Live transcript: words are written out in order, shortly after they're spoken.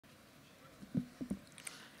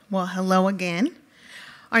Well, hello again.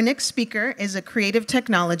 Our next speaker is a creative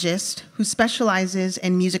technologist who specializes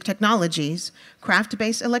in music technologies,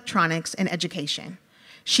 craft-based electronics, and education.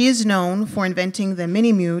 She is known for inventing the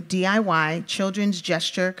Minimu DIY children's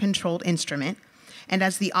gesture-controlled instrument and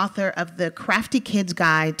as the author of the Crafty Kid's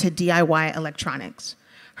Guide to DIY Electronics.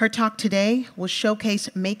 Her talk today will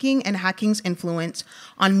showcase making and hacking's influence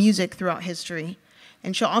on music throughout history,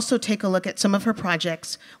 and she'll also take a look at some of her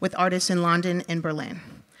projects with artists in London and Berlin.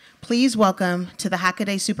 Please welcome to the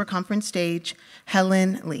Hackaday Super Conference stage,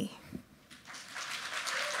 Helen, Leigh.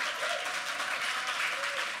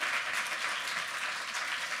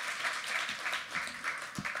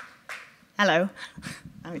 Hello.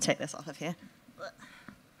 Let me take this off of here.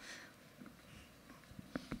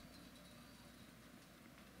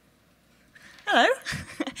 Hello.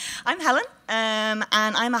 I'm Helen, and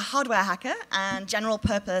I'm a hardware hacker and general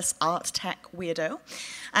purpose art tech weirdo.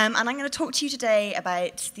 And I'm going to talk to you today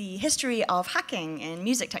about the history of hacking in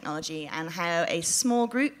music technology and how a small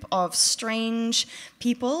group of strange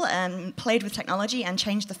people played with technology and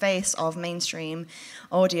changed the face of mainstream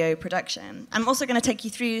audio production. I'm also going to take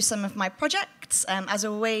you through some of my projects as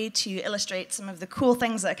a way to illustrate some of the cool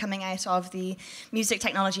things that are coming out of the music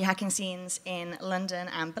technology hacking scenes in London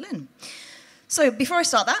and Berlin. So before I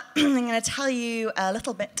start that, I'm going to tell you a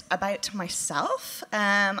little bit about myself.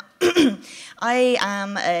 I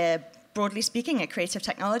am, broadly speaking, a creative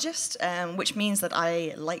technologist, which means that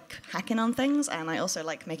I like hacking on things, and I also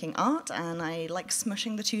like making art, and I like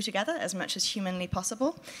smushing the two together as much as humanly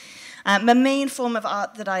possible. The main form of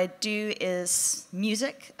art that I do is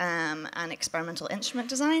music and experimental instrument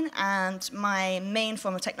design, and my main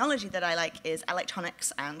form of technology that I like is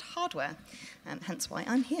electronics and hardware, hence why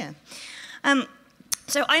I'm here.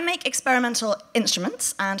 So I make experimental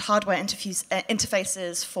instruments and hardware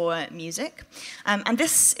interfaces for music. And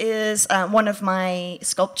this is one of my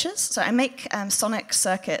sculptures. So I make sonic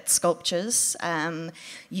circuit sculptures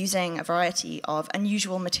using a variety of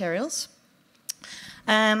unusual materials.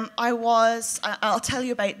 I'll tell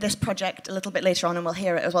you about this project a little bit later on, and we'll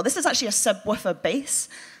hear it as well. This is actually a subwoofer bass,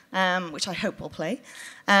 which I hope will play.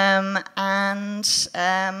 As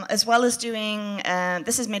well as doing,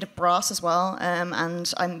 this is made of brass as well,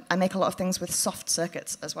 and I make a lot of things with soft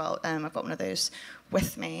circuits as well. I've got one of those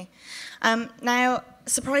with me. Now,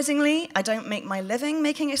 surprisingly, I don't make my living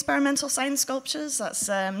making experimental sound sculptures. That's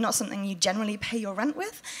not something you generally pay your rent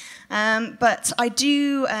with. But I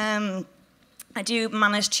do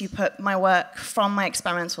manage to put my work from my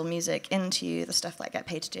experimental music into the stuff that I get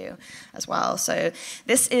paid to do as well. So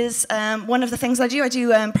this is one of the things I do. I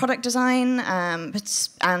do product design and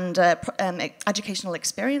educational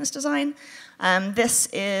experience design. I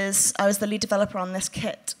was the lead developer on this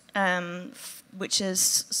kit, which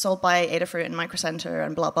is sold by Adafruit and Micro Center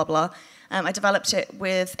and blah, blah, blah. I developed it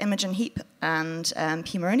with Imogen Heap and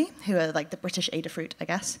P. Maroney, who are like the British Adafruit, I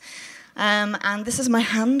guess. And this is my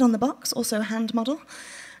hand on the box, also a hand model.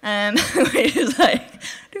 Which is like,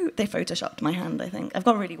 they photoshopped my hand, I think. I've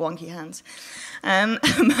got really wonky hands.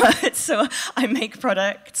 So I make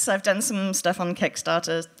products. I've done some stuff on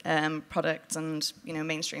Kickstarter products and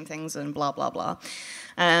mainstream things and blah, blah, blah.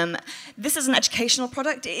 This is an educational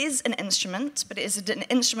product. It is an instrument, but it is an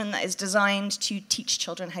instrument that is designed to teach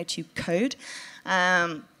children how to code.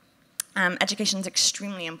 Education is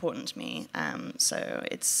extremely important to me, so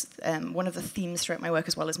it's one of the themes throughout my work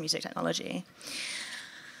as well as music technology.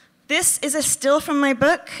 This is a still from my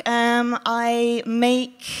book. I'm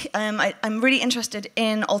really interested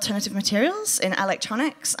in alternative materials, in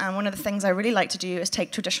electronics, and one of the things I really like to do is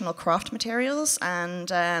take traditional craft materials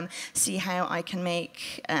and see how I can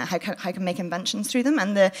make how I can make inventions through them.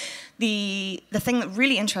 And the thing that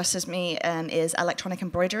really interests me is electronic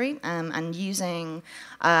embroidery and using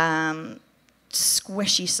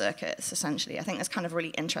squishy circuits, essentially. I think that's kind of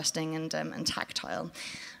really interesting and tactile.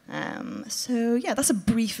 So yeah, that's a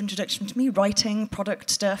brief introduction to me, writing, product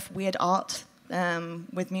stuff, weird art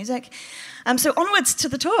with music. So onwards to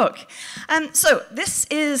the talk. So this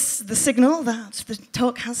is the signal that the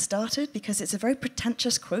talk has started, because it's a very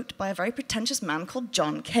pretentious quote by a very pretentious man called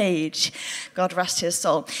John Cage. God rest his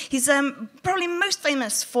soul. He's probably most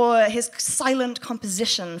famous for his silent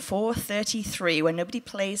composition 433, where nobody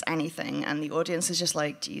plays anything and the audience is just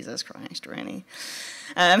like, Jesus Christ, really?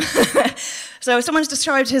 So someone's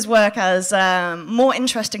described his work as more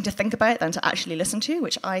interesting to think about than to actually listen to,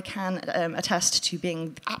 which I can attest to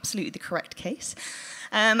being absolutely the correct case.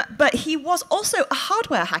 But he was also a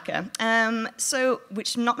hardware hacker,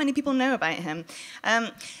 which not many people know about him.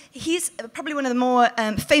 He's probably one of the more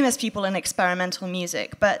famous people in experimental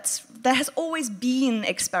music, but there has always been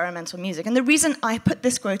experimental music. And the reason I put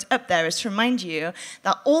this quote up there is to remind you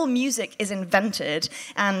that all music is invented,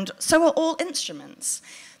 and so are all instruments.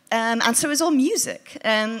 And so is all music.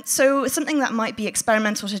 So something that might be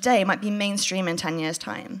experimental today might be mainstream in 10 years'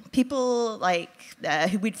 time. People like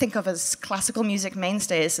who we'd think of as classical music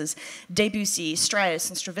mainstays, as Debussy, Strauss,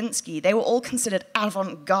 and Stravinsky, they were all considered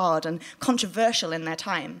avant-garde and controversial in their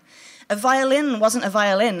time. A violin wasn't a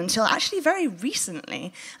violin until actually very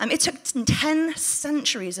recently. It took 10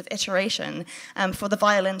 centuries of iteration for the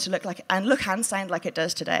violin to look and sound like it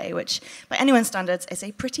does today, which, by anyone's standards, is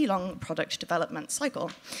a pretty long product development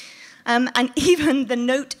cycle. And even the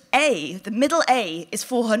note A, the middle A, is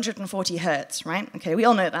 440 hertz, right? Okay, we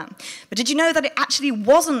all know that. But did you know that it actually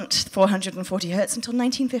wasn't 440 hertz until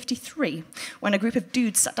 1953, when a group of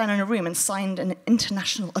dudes sat down in a room and signed an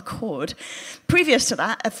international accord? Previous to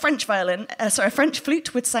that, a French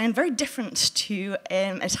flute would sound very different to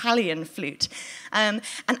an Italian flute. And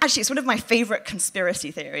actually, it's one of my favorite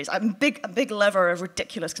conspiracy theories. I'm a big lover of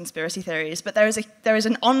ridiculous conspiracy theories, but there is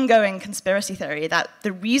an ongoing conspiracy theory that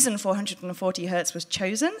the reason 440 hertz was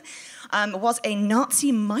chosen was a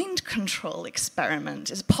Nazi mind control experiment.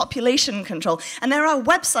 It's population control. And there are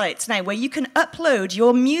websites now where you can upload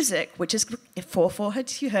your music, which is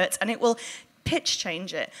 440 hertz, and it will pitch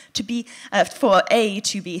change it to be for A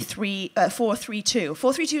to be 432.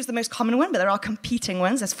 432 is the most common one, but there are competing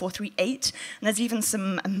ones. There's 438, and there's even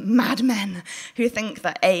some madmen who think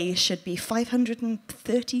that A should be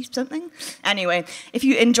 530 something. Anyway, if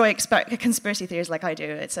you enjoy conspiracy theories like I do,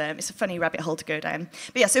 it's a funny rabbit hole to go down.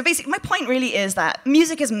 But yeah, so basically, my point really is that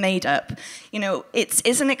music is made up. You know,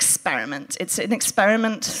 it's an experiment. It's an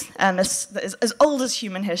experiment as old as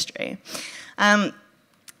human history.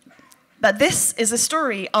 But this is a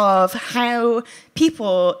story of how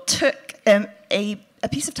people took a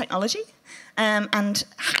piece of technology and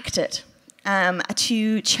hacked it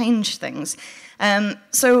to change things.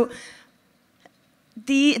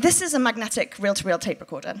 This is a magnetic reel-to-reel tape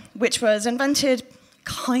recorder, which was invented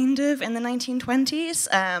kind of in the 1920s.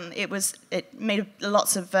 It made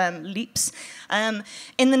lots of leaps.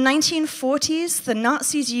 In the 1940s, the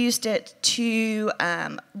Nazis used it to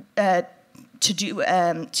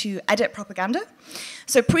edit propaganda.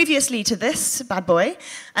 So previously to this bad boy,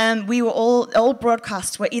 we were all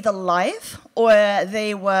broadcasts were either live or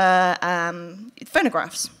they were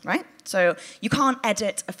phonographs, right? So you can't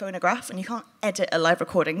edit a phonograph and you can't edit a live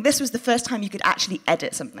recording. This was the first time you could actually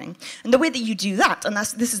edit something. And the way that you do that, and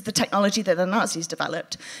this is the technology that the Nazis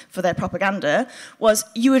developed for their propaganda, was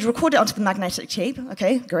you would record it onto the magnetic tape.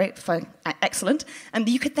 Okay, great, fine, excellent. And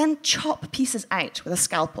you could then chop pieces out with a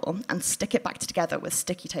scalpel and stick it back together with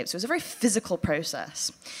sticky tape. So it was a very physical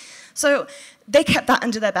process. So they kept that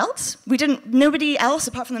under their belts. Nobody else,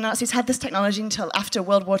 apart from the Nazis, had this technology until after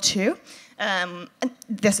World War II,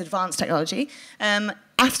 this advanced technology.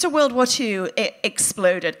 After World War II, it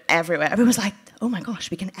exploded everywhere. Everyone was like, oh my gosh,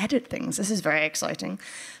 we can edit things. This is very exciting.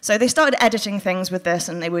 So they started editing things with this,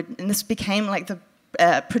 and this became like the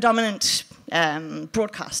predominant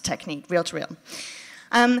broadcast technique, reel-to-reel.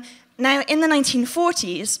 Now, in the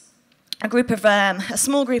 1940s, a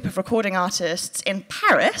small group of recording artists in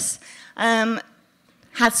Paris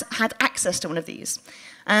had access to one of these.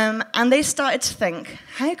 And they started to think,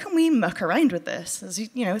 how can we muck around with this? As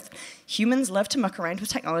you know, humans love to muck around with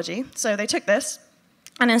technology. So they took this,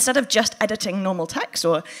 and instead of just editing normal text,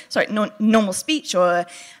 normal speech or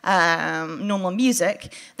normal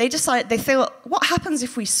music, they thought, what happens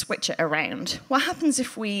if we switch it around? What happens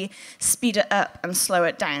if we speed it up and slow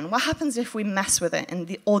it down? What happens if we mess with it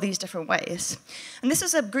in all these different ways? And this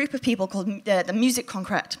is a group of people called the Musique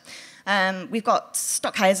concrète. We've got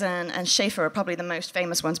Stockhausen and Schaefer are probably the most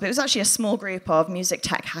famous ones, but it was actually a small group of music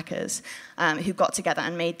tech hackers who got together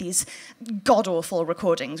and made these god-awful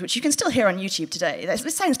recordings, which you can still hear on YouTube today.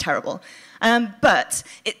 This sounds terrible. But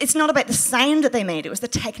it's not about the sound that they made, it was the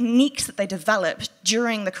techniques that they developed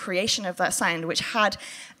during the creation of that sound, which had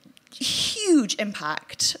huge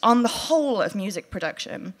impact on the whole of music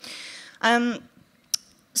production.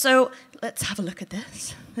 So let's have a look at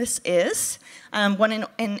this. This is one in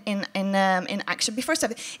action. Before I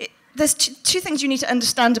start, there's two things you need to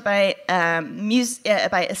understand about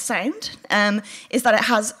a sound. Is that it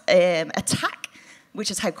has a tack, which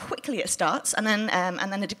is how quickly it starts, and then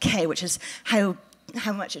a decay, which is how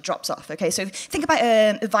much it drops off. Okay, so think about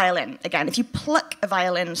a violin again. If you pluck a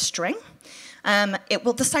violin string,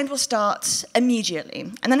 the sound will start immediately,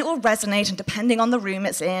 and then it will resonate, and depending on the room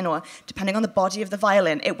it's in, or depending on the body of the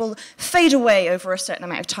violin, it will fade away over a certain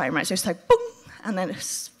amount of time, right? So it's like boom, and then it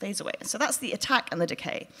fades away. So that's the attack and the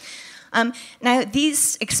decay. Now,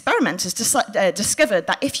 these experimenters discovered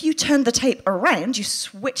that if you turned the tape around, you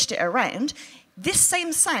switched it around, this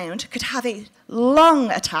same sound could have a long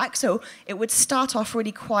attack, so it would start off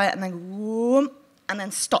really quiet and then whoom, and then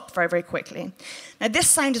stop very, very quickly. Now, this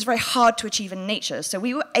sound is very hard to achieve in nature, so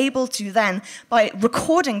we were able to then, by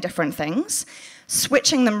recording different things,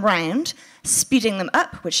 switching them round, speeding them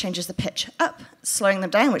up, which changes the pitch up, slowing them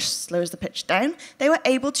down, which slows the pitch down, they were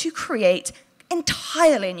able to create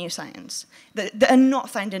entirely new sounds that are not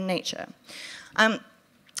found in nature.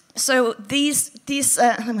 So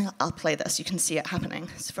I'll play this, you can see it happening.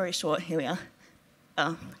 It's very short, here we are.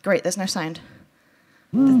 Oh, great, there's no sound.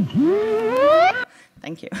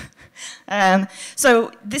 Thank you.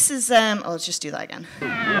 So this is, I'll just do that again.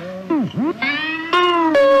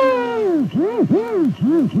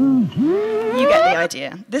 You get the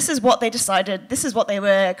idea. This is what they decided, this is what they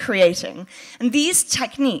were creating. And these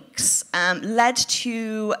techniques led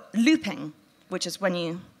to looping, which is when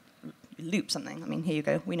you loop something. I mean, here you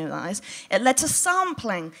go, we know that is. It led to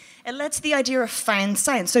sampling. It led to the idea of found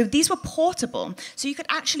sound. So these were portable. So you could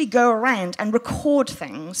actually go around and record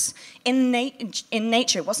things in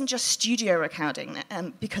nature. It wasn't just studio recording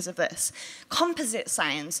because of this. Composite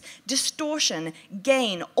sounds, distortion,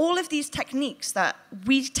 gain, all of these techniques that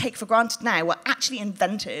we take for granted now were actually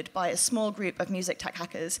invented by a small group of music tech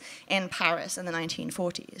hackers in Paris in the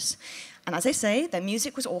 1940s. And as I say, their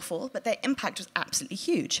music was awful, but their impact was absolutely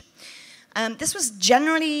huge. This was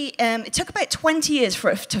generally, it took about 20 years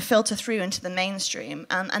for it to filter through into the mainstream,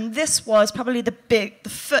 and this was probably the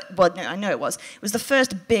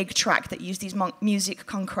first big track that used these musique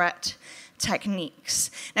concrète techniques.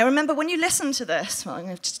 Now remember, when you listen to this, well, I'm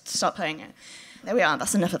going to just stop playing it. There we are,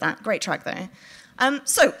 that's enough of that. Great track though.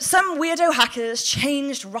 So, some weirdo hackers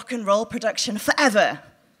changed rock and roll production forever.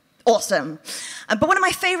 Awesome. But one of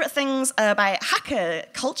my favorite things about hacker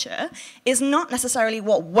culture is not necessarily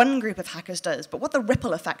what one group of hackers does, but what the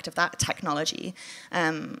ripple effect of that technology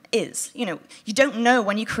is. You know, you don't know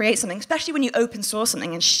when you create something, especially when you open source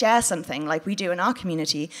something and share something like we do in our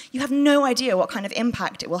community, you have no idea what kind of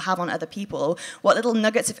impact it will have on other people, what little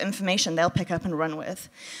nuggets of information they'll pick up and run with.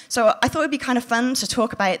 So I thought it would be kind of fun to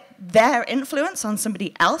talk about their influence on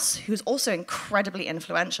somebody else who's also incredibly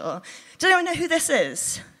influential. Does anyone know who this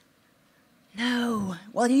is? No.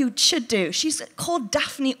 Well, you should do. She's called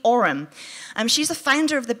Daphne Oram. She's the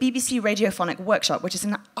founder of the BBC Radiophonic Workshop, which is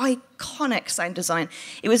an iconic sound design.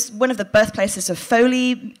 It was one of the birthplaces of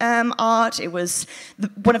Foley art. It was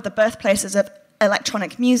one of the birthplaces of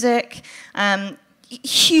electronic music.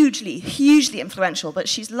 Hugely, hugely influential, but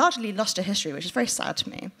she's largely lost her history, which is very sad to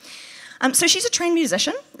me. So she's a trained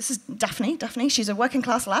musician. This is Daphne. She's a working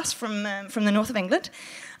class lass from the north of England.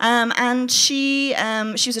 And she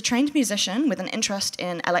was a trained musician with an interest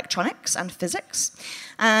in electronics and physics.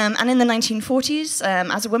 And in the 1940s,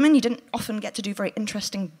 as a woman, you didn't often get to do very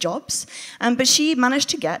interesting jobs. But she managed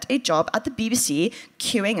to get a job at the BBC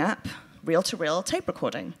queuing up reel-to-reel tape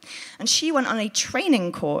recording. And she went on a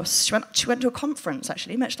training course. She went to a conference,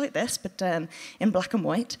 actually, much like this, but in black and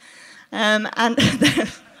white.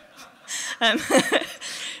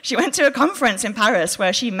 She went to a conference in Paris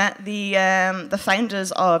where she met the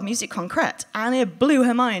founders of Musique Concrète, and it blew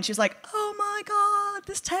her mind. She was like, oh my God,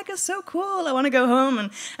 this tech is so cool. I want to go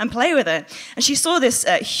home and play with it. And she saw this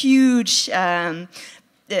huge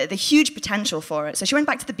potential for it. So she went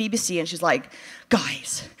back to the BBC and she's like,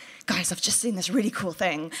 guys, I've just seen this really cool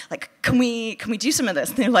thing. Like, can we do some of this?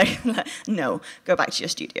 And they're like, no, go back to your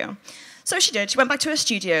studio. So she did. She went back to her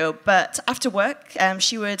studio, but after work,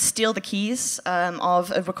 she would steal the keys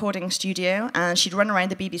of a recording studio, and she'd run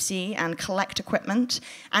around the BBC and collect equipment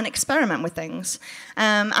and experiment with things.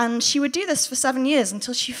 And she would do this for 7 years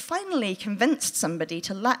until she finally convinced somebody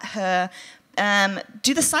to let her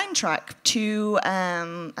do the soundtrack to,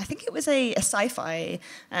 I think it was a sci-fi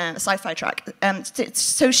track.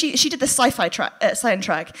 So she did the sci-fi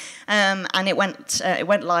soundtrack, and it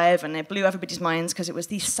went live, and it blew everybody's minds because it was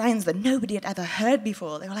these sounds that nobody had ever heard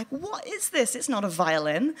before. They were like, "What is this? It's not a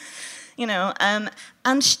violin." You know, and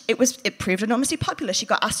it proved enormously popular. She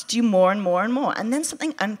got asked to do more and more and more. And then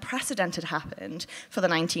something unprecedented happened for the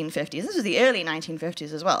 1950s. This was the early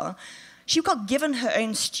 1950s as well. She got given her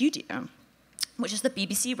own studio, which is the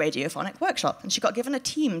BBC Radiophonic Workshop. And she got given a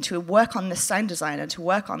team to work on this sound design and to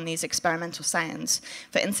work on these experimental sounds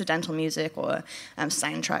for incidental music or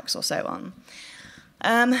soundtracks or so on.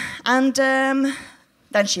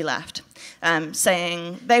 Then she left,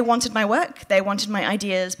 saying they wanted my work, they wanted my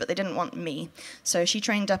ideas, but they didn't want me. So she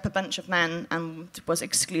trained up a bunch of men and was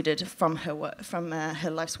excluded from her work, from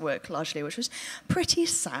her life's work largely, which was pretty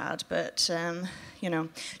sad. But you know,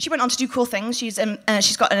 she went on to do cool things. She's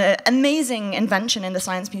got an amazing invention in the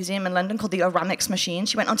Science Museum in London called the Oram machine.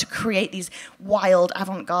 She went on to create these wild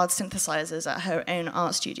avant-garde synthesizers at her own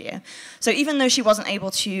art studio. So even though she wasn't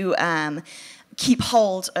able to keep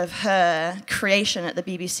hold of her creation at the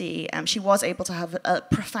BBC, she was able to have a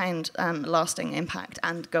profound, lasting impact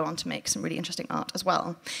and go on to make some really interesting art as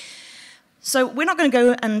well. So we're not going to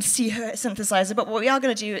go and see her synthesizer, but what we are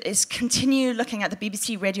going to do is continue looking at the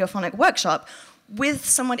BBC Radiophonic Workshop with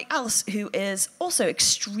somebody else who is also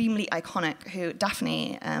extremely iconic, who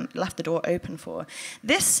Daphne left the door open for.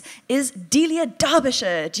 This is Delia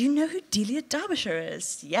Derbyshire. Do you know who Delia Derbyshire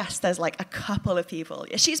is? Yes, there's like a couple of people.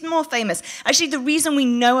 She's more famous. Actually, the reason we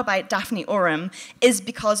know about Daphne Oram is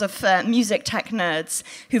because of music tech nerds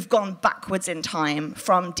who've gone backwards in time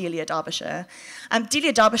from Delia Derbyshire.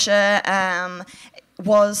 Delia Derbyshire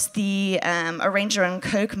was the arranger and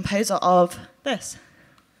co-composer of this.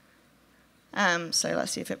 So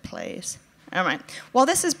let's see if it plays. All right. While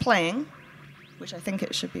this is playing, which I think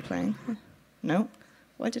it should be playing. No?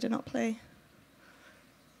 Why did it not play?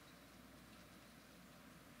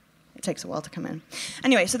 It takes a while to come in.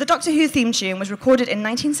 Anyway, so the Doctor Who theme tune was recorded in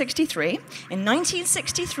 1963. In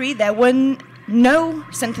 1963, there were no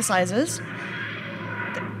synthesizers.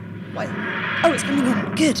 What? Oh, it's coming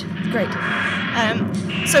in. Good. Great.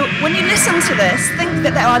 So when you listen to this, think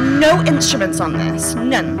that there are no instruments on this.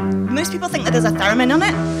 None. Most people think that there's a theremin on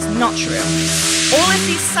it. It's not true. All of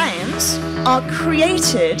these sounds are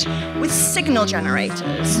created with signal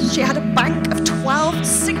generators. She had a bank of 12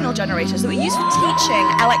 signal generators that were used for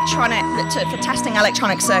for testing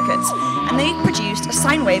electronic circuits. And they produced a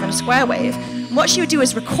sine wave and a square wave. What she would do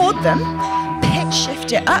is record them, pitch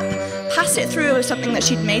shift it up, pass it through something that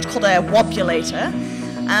she'd made called a wobulator,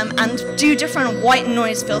 and do different white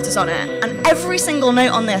noise filters on it. And every single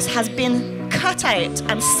note on this has been cut out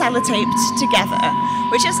and sellotaped together,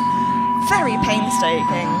 which is very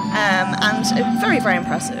painstaking and very, very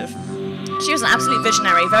impressive. She was an absolute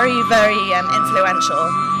visionary, very, very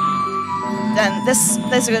influential. Then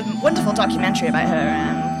there's a wonderful documentary about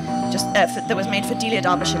her that was made for Delia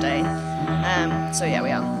Derbyshire Day. So yeah,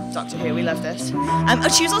 we are. Doctor Who, we love this.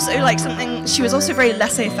 She was also she was also very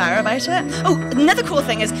laissez-faire about it. Oh, another cool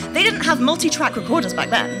thing is they didn't have multi-track recorders back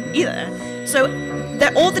then either. So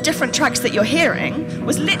all the different tracks that you're hearing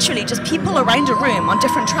was literally just people around a room on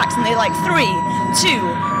different tracks, and they like 3, 2,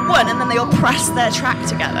 1, and then they all press their track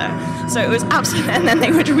together. So it was absolutely, and then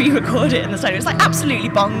they would re-record it in the studio. It was like absolutely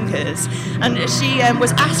bonkers. And she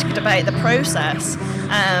was asked about the process,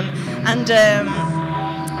 and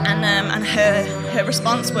her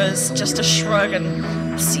response was just a shrug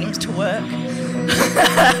and seems to work.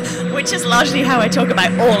 Which is largely how I talk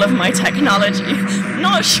about all of my technology.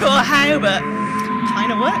 Not sure how, but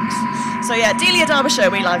kind of works. So yeah, Delia Derbyshire,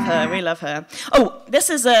 we love her, we love her. Oh, this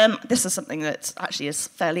is something that actually is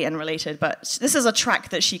fairly unrelated, but this is a track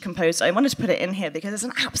that she composed. I wanted to put it in here because it's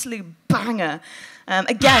an absolute banger.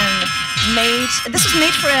 Again, this was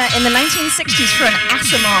made in the 1960s for an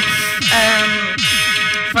Asimov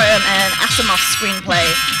screenplay,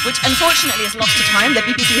 which unfortunately is lost to time. The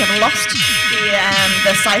BBC have lost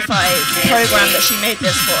the sci-fi program that she made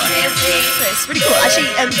this for. So it's really cool. Actually,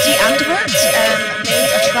 Dee Andevert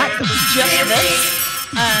made a track that was just this,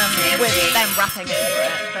 with them rapping over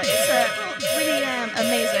it. But it's a really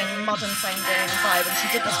amazing, modern-sounding vibe, and she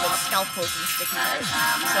did this with scalpels and sticky notes.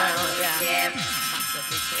 So yeah,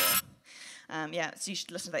 massively cool. Yeah, so you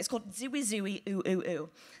should listen to that. It's called Zooey Zooey Ooh Ooh Ooh.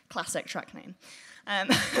 Classic track name.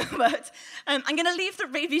 But I'm going to leave the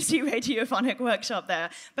BBC Radiophonic Workshop there.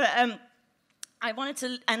 But I wanted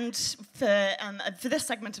to end for this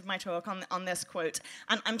segment of my talk on this quote.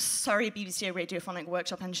 And I'm sorry, BBC Radiophonic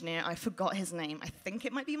Workshop engineer, I forgot his name. I think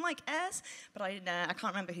it might be Mike Ayres, but I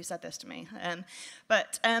can't remember who said this to me.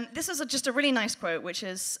 But this is just a really nice quote, which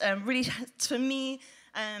is really, for me,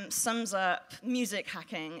 sums up music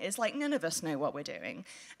hacking is like none of us know what we're doing,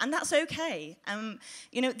 and that's okay.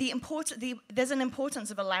 You know, there's an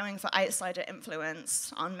importance of allowing for outsider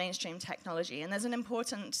influence on mainstream technology, and it's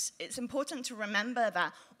important to remember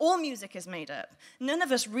that all music is made up. None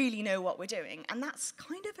of us really know what we're doing, and that's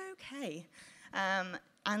kind of okay.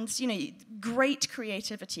 And you know, great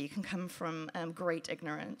creativity can come from great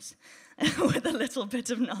ignorance with a little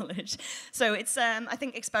bit of knowledge. So it's, I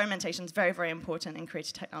think experimentation is very, very important in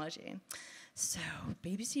creative technology. So,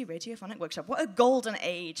 BBC Radiophonic Workshop, what a golden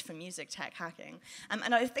age for music tech hacking.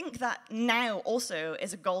 And I think that now also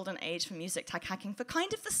is a golden age for music tech hacking for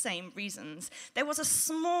kind of the same reasons. There was a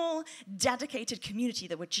small, dedicated community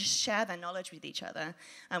that would just share their knowledge with each other,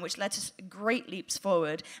 which led to great leaps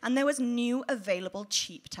forward. And there was new, available,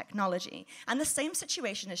 cheap technology. And the same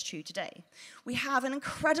situation is true today. We have an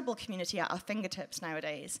incredible community at our fingertips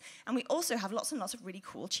nowadays, and we also have lots and lots of really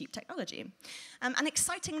cool, cheap technology. And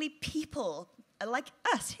excitingly, people like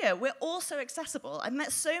us here, we're also accessible. I've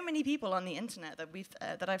met so many people on the internet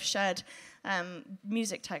that I've shared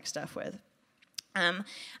music tech stuff with. And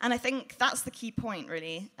I think that's the key point,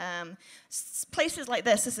 really. Places like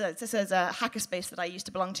this is a hackerspace that I used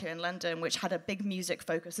to belong to in London, which had a big music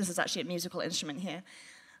focus. This is actually a musical instrument here.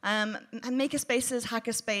 And makerspaces,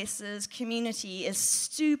 hackerspaces, community is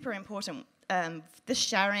super important. The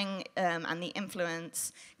sharing and the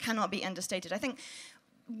influence cannot be understated. I think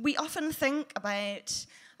we often think about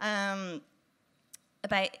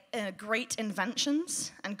great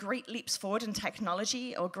inventions and great leaps forward in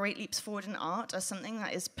technology or great leaps forward in art as something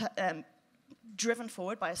that is driven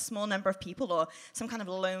forward by a small number of people or some kind of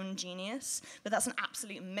lone genius, but that's an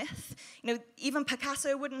absolute myth. You know, even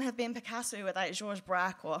Picasso wouldn't have been Picasso without Georges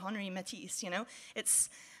Braque or Henri Matisse. You know, it's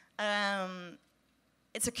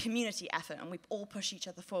a community effort, and we all push each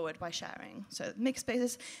other forward by sharing. So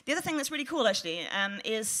makerspaces. The other thing that's really cool, actually,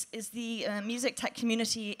 is the music tech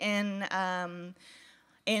community in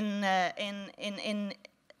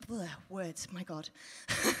words. My God.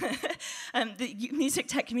 The music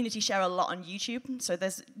tech community share a lot on YouTube. So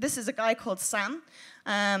this is a guy called Sam.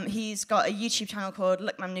 He's got a YouTube channel called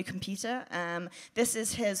Look My New Computer. This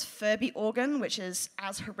is his Furby organ, which is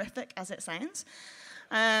as horrific as it sounds.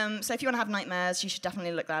 So if you want to have nightmares, you should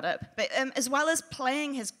definitely look that up. But as well as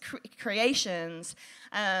playing his creations,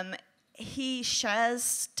 he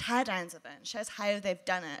shares teardowns of it, shares how they've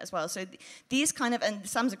done it as well. So these kind of, and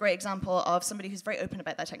Sam's a great example of somebody who's very open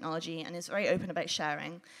about their technology and is very open about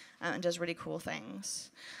sharing and does really cool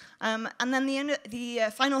things. And then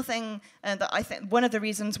the final thing that I think, one of the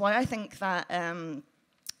reasons why I think that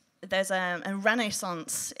there's a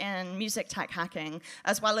renaissance in music tech hacking,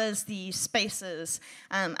 as well as the spaces,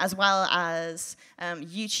 as well as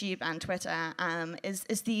YouTube and Twitter,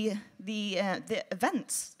 is the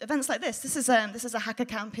events like this. This is a hacker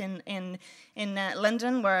camp in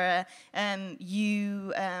London where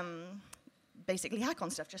you basically hack on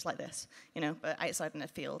stuff just like this, you know, but outside in a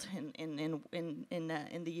field in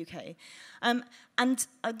the UK. And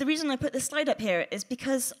the reason I put this slide up here is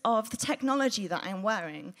because of the technology that I'm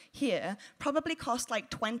wearing here probably cost like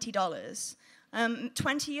 $20.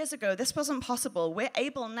 20 years ago, this wasn't possible. We're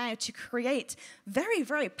able now to create very,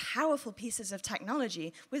 very powerful pieces of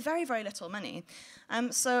technology with very, very little money.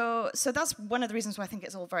 So that's one of the reasons why I think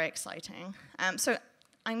it's all very exciting. So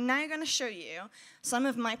I'm now going to show you some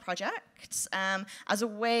of my projects as a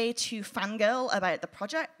way to fangirl about the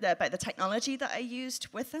project, about the technology that I used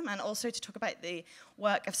with them, and also to talk about the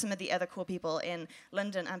work of some of the other cool people in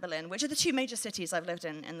London and Berlin, which are the two major cities I've lived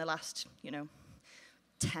in the last,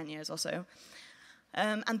 10 years or so.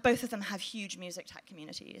 And both of them have huge music tech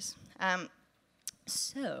communities.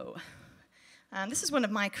 This is one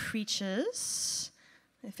of my creatures.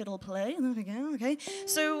 If it'll play, there we go, okay.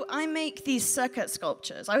 So I make these circuit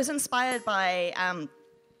sculptures. I was inspired by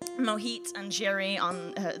Mohit and Jerry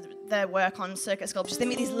on their work on circuit sculptures. They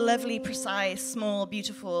make these lovely, precise, small,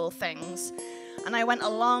 beautiful things. And I went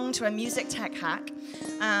along to a music tech hack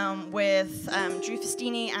with Drew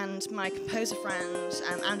Festini and my composer friend,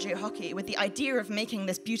 Andrew Hockey, with the idea of making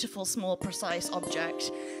this beautiful, small, precise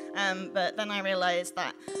object. But then I realized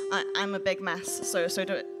that I'm a big mess, so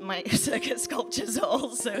do my circuit sculptures are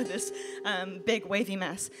also this big, wavy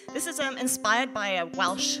mess. This is inspired by a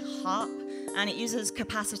Welsh harp, and it uses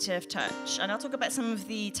capacitive touch. And I'll talk about some of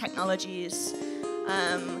the technologies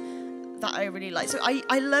that I really like. So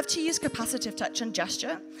I love to use capacitive touch and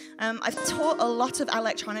gesture. I've taught a lot of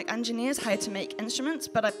electronic engineers how to make instruments,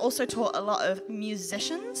 but I've also taught a lot of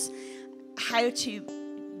musicians how to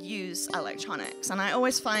use electronics. And I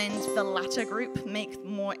always find the latter group make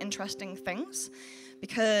more interesting things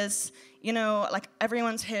because, like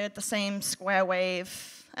everyone's heard the same square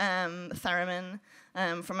wave theremin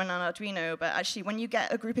from an Arduino, but actually when you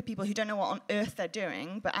get a group of people who don't know what on earth they're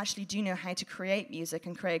doing, but actually do know how to create music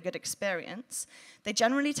and create a good experience, they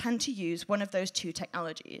generally tend to use one of those two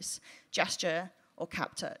technologies, gesture or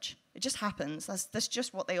cap touch. It just happens. That's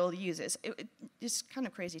just what they all use. It's kind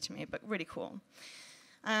of crazy to me, but really cool.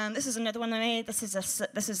 This is another one I made. This is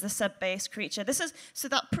the sub-bass creature. So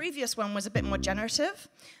that previous one was a bit more generative.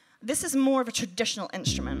 This is more of a traditional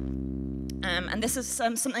instrument. And this is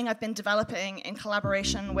something I've been developing in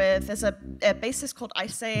collaboration with, there's a bassist called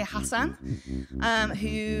Aiseh Hassan,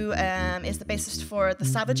 who is the bassist for The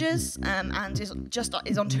Savages, and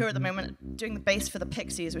is on tour at the moment doing the bass for the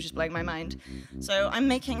Pixies, which is blowing my mind. So I'm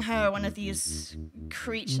making her one of these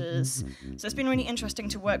creatures. So it's been really interesting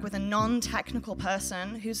to work with a non-technical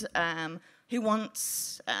person who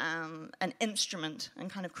wants an instrument and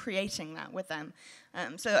kind of creating that with them.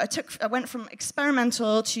 So I went from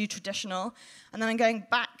experimental to traditional, and then I'm going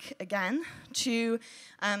back again to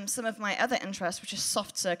some of my other interests, which is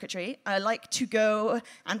soft circuitry. I like to go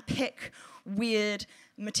and pick weird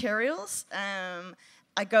materials.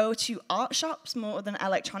 I go to art shops more than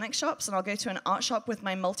electronic shops, and I'll go to an art shop with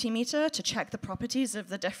my multimeter to check the properties of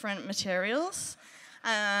the different materials.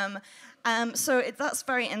 That's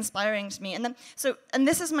very inspiring to me. And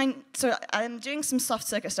I'm doing some soft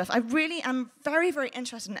circuit stuff. I really am very, very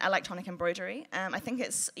interested in electronic embroidery. I think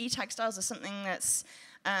e-textiles is something that's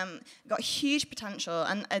got huge potential,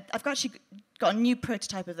 and I've actually got a new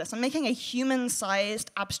prototype of this. I'm making a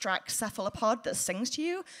human-sized abstract cephalopod that sings to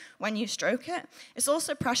you when you stroke it. It's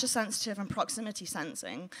also pressure sensitive and proximity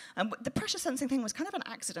sensing. The pressure sensing thing was kind of an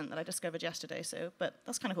accident that I discovered yesterday, but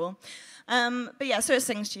that's kind of cool. But yeah, so it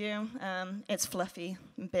sings to you. It's fluffy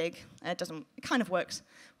and big. It kind of works.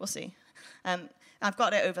 We'll see. I've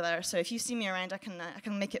got it over there, so if you see me around, I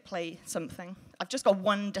can make it play something. I've just got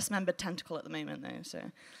one dismembered tentacle at the moment, though, so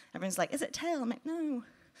everyone's like, is it tail? I'm like, no.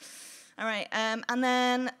 All right, and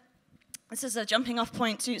then this is a jumping off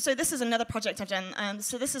point too. So this is another project I've done.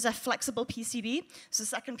 So this is a flexible PCB. It's the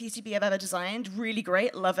second PCB I've ever designed. Really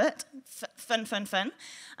great, love it. Fun.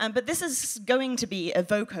 But this is going to be a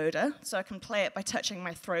vocoder, so I can play it by touching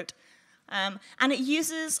my throat. And it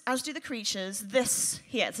uses, as do the creatures, this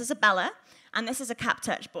here. This is a bella, and this is a cap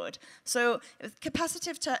touch board. So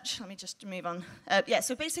capacitive touch, let me just move on.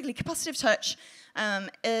 So basically capacitive touch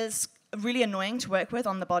is really annoying to work with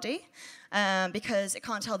on the body because it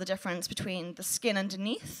can't tell the difference between the skin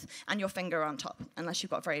underneath and your finger on top, unless you've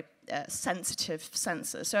got very sensitive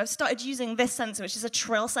sensors. So I've started using this sensor, which is a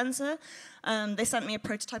trill sensor. They sent me a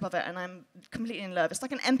prototype of it, and I'm completely in love. It's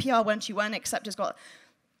like an NPR 121, except it's got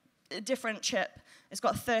a different chip. It's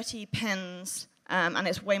got 30 pins, and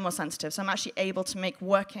it's way more sensitive. So I'm actually able to make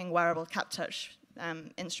working wearable cap touch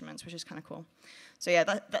instruments, which is kind of cool. So yeah,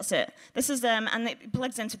 that's it. This is and it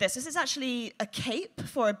plugs into this. This is actually a cape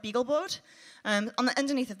for a beagle board.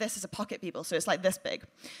 Underneath of this is a pocket beagle, so it's like this big.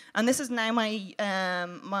 And this is now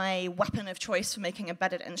my weapon of choice for making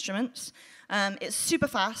embedded instruments. It's super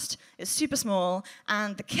fast, it's super small,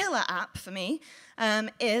 and the killer app for me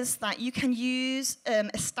is that you can use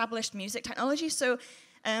established music technology. So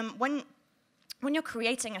when you're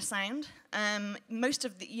creating a sound, most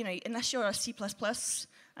of the, unless you're a C++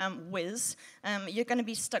 whiz, you're going to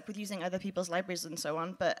be stuck with using other people's libraries and so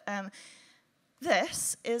on. But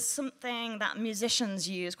this is something that musicians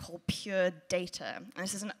use called pure data. And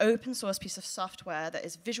this is an open source piece of software that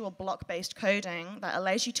is visual block-based coding that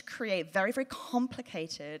allows you to create very, very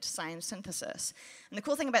complicated sound synthesis. And the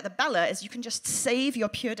cool thing about the Bella is you can just save your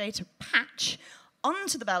pure data patch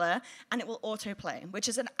onto the Bella, and it will autoplay, which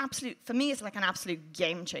is for me, it's like an absolute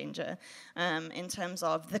game changer in terms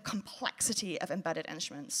of the complexity of embedded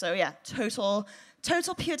instruments. So yeah, total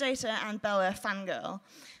pure data and Bella fangirl.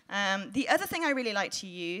 The other thing I really like to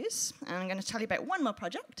use, and I'm going to tell you about one more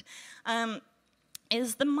project,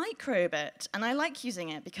 is the microbit. And I like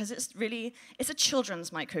using it because it's a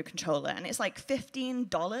children's microcontroller, and it's like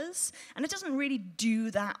 $15, and it doesn't really do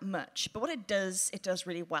that much. But what it does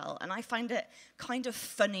really well. And I find it kind of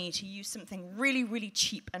funny to use something really, really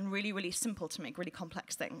cheap and really, really simple to make really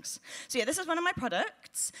complex things. So yeah, this is one of my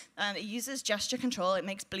products. It uses gesture control. It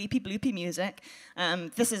makes bleepy, bloopy music.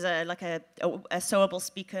 This is like a sewable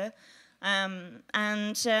speaker.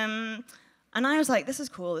 And I was like, this is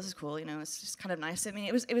cool, it's just kind of nice. I mean,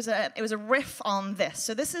 it was a riff on this.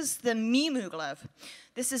 So this is the Mimu glove.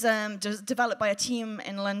 This is developed by a team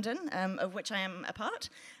in London, of which I am a part.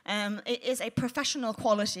 It is a professional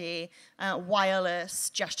quality wireless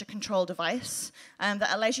gesture control device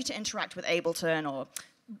that allows you to interact with Ableton or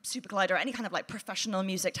SuperCollider or any kind of like professional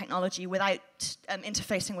music technology without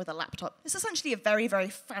interfacing with a laptop. It's essentially a very, very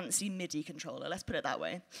fancy MIDI controller, let's put it that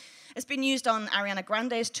way. It's been used on Ariana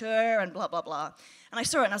Grande's tour and blah, blah, blah. And I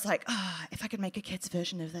saw it and I was like, if I could make a kid's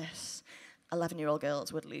version of this, 11-year-old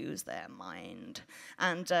girls would lose their mind.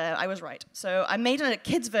 And I was right. So I made a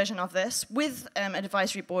kid's version of this with an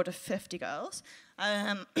advisory board of 50 girls.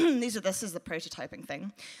 This is the prototyping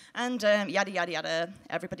thing. And yada, yada, yada,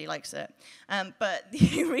 everybody likes it. But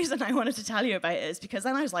the reason I wanted to tell you about it is because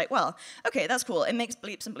then I was like, well, okay, that's cool. It makes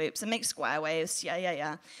bleeps and bloops. It makes square waves.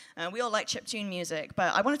 Yeah. We all like chiptune music.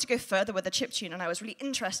 But I wanted to go further with the chiptune, and I was really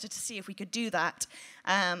interested to see if we could do that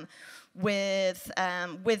with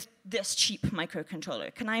this cheap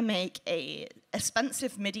microcontroller. Can I make a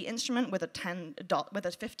expensive MIDI instrument with a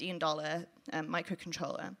 $15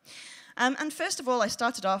 microcontroller? And first of all, I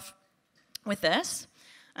started off with this.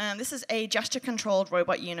 This is a gesture-controlled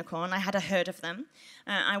robot unicorn. I had heard of them.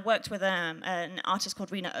 I worked with an artist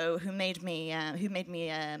called Rena O, who made me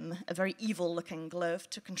a very evil-looking glove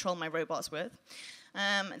to control my robots with.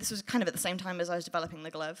 This was kind of at the same time as I was developing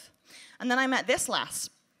the glove. And then I met this lass.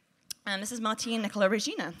 And this is Martine Nicola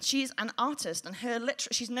Regina. She's an artist, and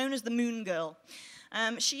she's known as the Moon Girl.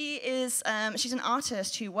 She's an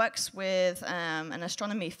artist who works with an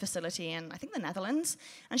astronomy facility in, I think, the Netherlands,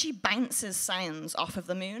 and she bounces sounds off of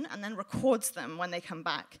the moon and then records them when they come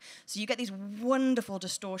back. So you get these wonderful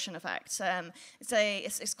distortion effects.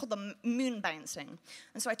 It's called the moon bouncing.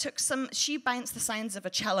 And so she bounced the sounds of a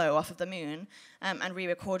cello off of the moon and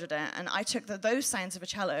re-recorded it, and I took those sounds of a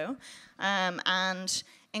cello and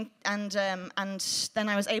then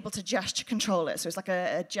I was able to gesture control it. So it's like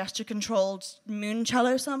a gesture-controlled moon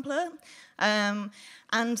cello sampler. And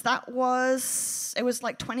it was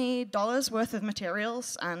like $20 worth of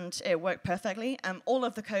materials, and it worked perfectly. All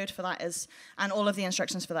of the code for that and all of the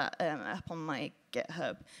instructions for that up on my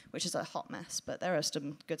GitHub, which is a hot mess, but there is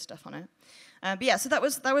some good stuff on it. But yeah, so that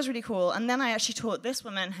was really cool. And then I actually taught this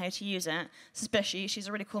woman how to use it. This is Bishy. She's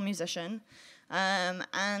a really cool musician.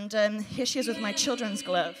 Here she is with my children's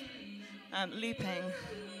glove, looping.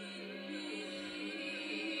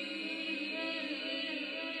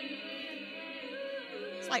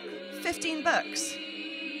 It's like $15.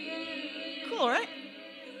 Cool, right?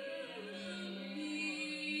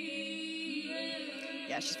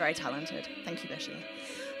 Yeah, she's very talented. Thank you, Bishy.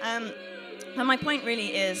 And my point really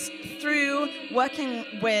is, through working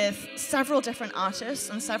with several different artists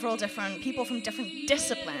and several different people from different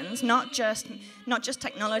disciplines, not just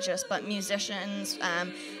technologists, but musicians,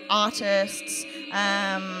 artists,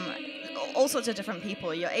 all sorts of different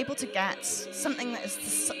people, you're able to get something that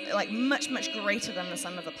is like much, much greater than the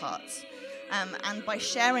sum of the parts. And by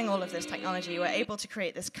sharing all of this technology, we're able to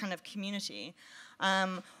create this kind of community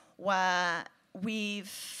where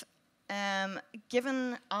we've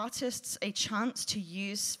given artists a chance to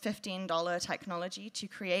use $15 technology to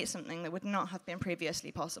create something that would not have been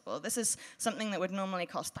previously possible. This is something that would normally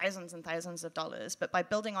cost thousands and thousands of dollars, but by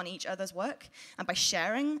building on each other's work and by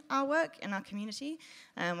sharing our work in our community,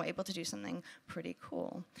 we're able to do something pretty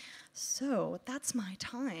cool. So that's my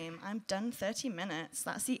time. I'm done 30 minutes.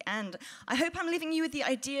 That's the end. I hope I'm leaving you with the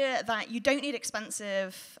idea that you don't need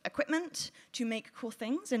expensive equipment to make cool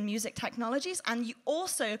things in music technologies, and you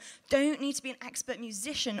also don't need to be an expert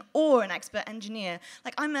musician or an expert engineer.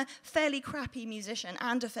 Like, I'm a fairly crappy musician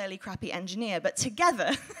and a fairly crappy engineer, but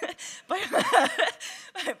together, by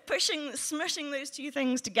smushing those two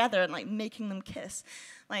things together and like making them kiss,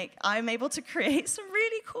 like, I'm able to create some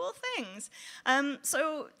really cool things.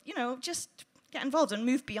 So, you know, just get involved and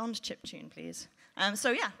move beyond chiptune, please.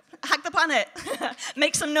 So yeah, hack the planet,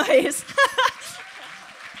 make some noise.